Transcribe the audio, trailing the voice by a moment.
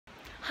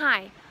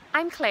Hi,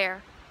 I'm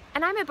Claire,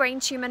 and I'm a brain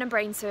tumor and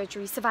brain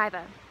surgery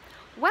survivor.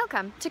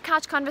 Welcome to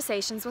Couch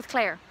Conversations with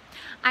Claire.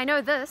 I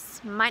know this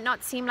might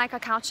not seem like a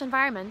couch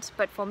environment,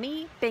 but for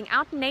me, being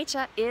out in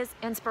nature is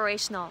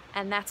inspirational,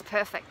 and that's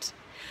perfect.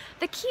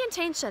 The key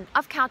intention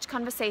of Couch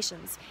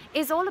Conversations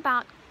is all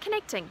about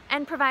connecting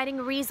and providing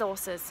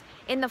resources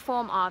in the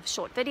form of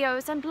short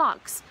videos and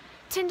blogs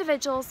to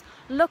individuals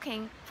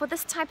looking for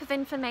this type of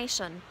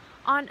information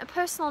on a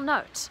personal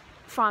note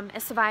from a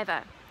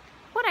survivor.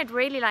 What I'd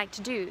really like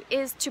to do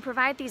is to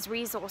provide these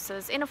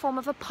resources in a form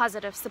of a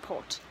positive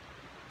support.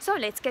 So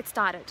let's get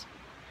started.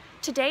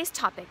 Today's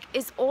topic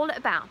is all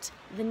about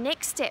the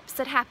next steps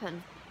that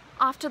happen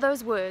after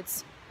those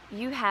words,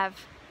 "You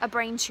have a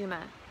brain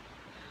tumor."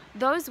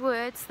 Those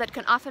words that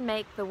can often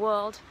make the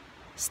world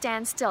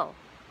stand still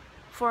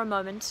for a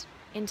moment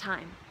in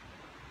time.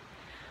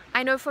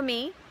 I know for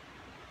me,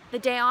 the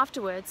day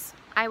afterwards,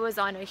 I was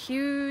on a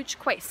huge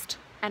quest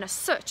and a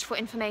search for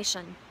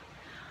information.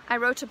 I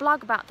wrote a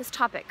blog about this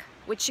topic,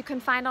 which you can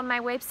find on my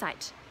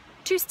website,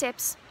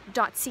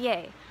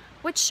 twosteps.ca,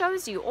 which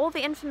shows you all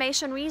the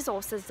information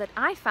resources that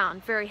I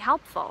found very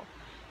helpful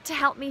to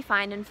help me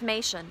find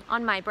information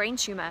on my brain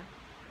tumor.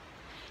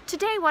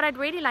 Today, what I'd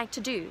really like to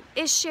do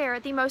is share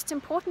the most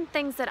important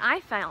things that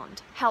I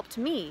found helped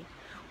me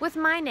with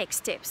my next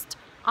steps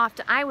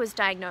after I was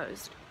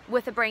diagnosed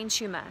with a brain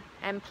tumor.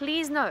 And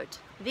please note,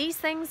 these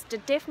things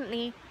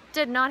definitely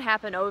did not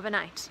happen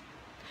overnight.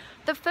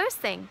 The first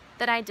thing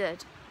that I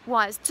did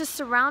was to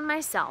surround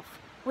myself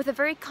with a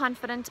very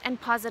confident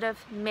and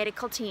positive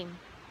medical team.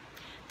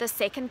 The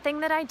second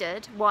thing that I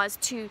did was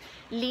to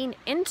lean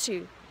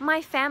into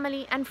my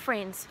family and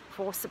friends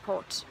for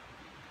support.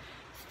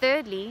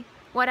 Thirdly,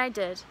 what I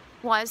did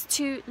was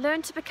to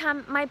learn to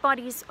become my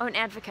body's own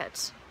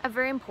advocate, a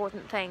very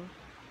important thing.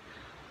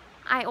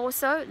 I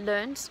also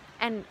learned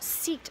and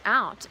sought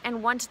out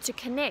and wanted to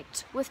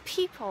connect with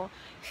people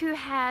who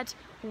had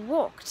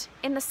walked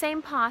in the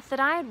same path that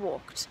I had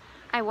walked.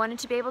 I wanted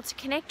to be able to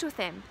connect with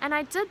them, and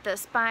I did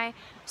this by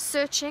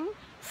searching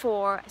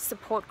for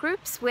support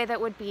groups, whether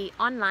it would be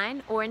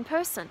online or in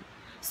person.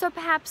 So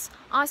perhaps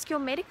ask your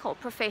medical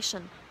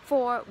profession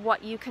for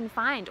what you can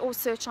find, or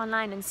search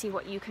online and see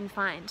what you can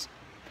find.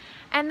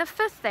 And the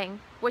fifth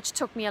thing, which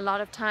took me a lot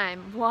of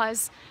time,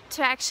 was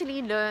to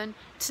actually learn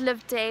to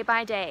live day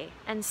by day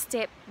and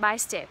step by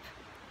step.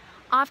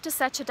 After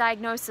such a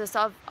diagnosis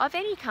of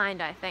any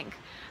kind, I think,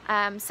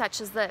 such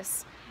as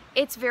this,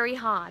 it's very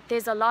hard.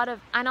 There's a lot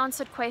of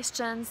unanswered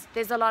questions,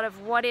 there's a lot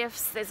of what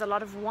ifs, there's a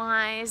lot of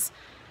whys,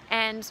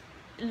 and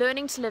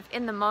learning to live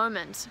in the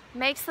moment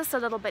makes this a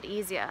little bit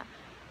easier.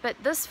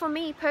 But this, for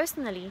me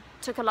personally,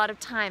 took a lot of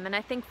time, and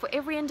I think for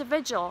every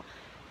individual,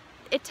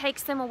 it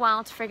takes them a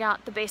while to figure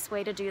out the best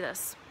way to do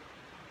this.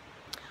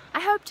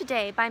 I hope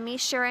today, by me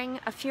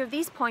sharing a few of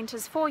these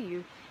pointers for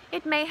you,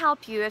 it may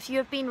help you if you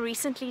have been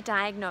recently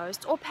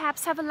diagnosed, or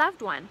perhaps have a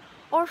loved one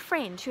or a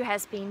friend who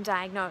has been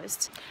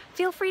diagnosed.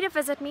 Feel free to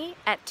visit me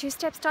at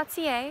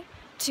twosteps.ca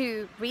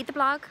to read the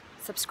blog,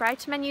 subscribe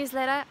to my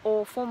newsletter,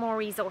 or for more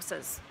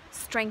resources.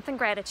 Strength and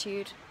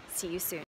gratitude. See you soon.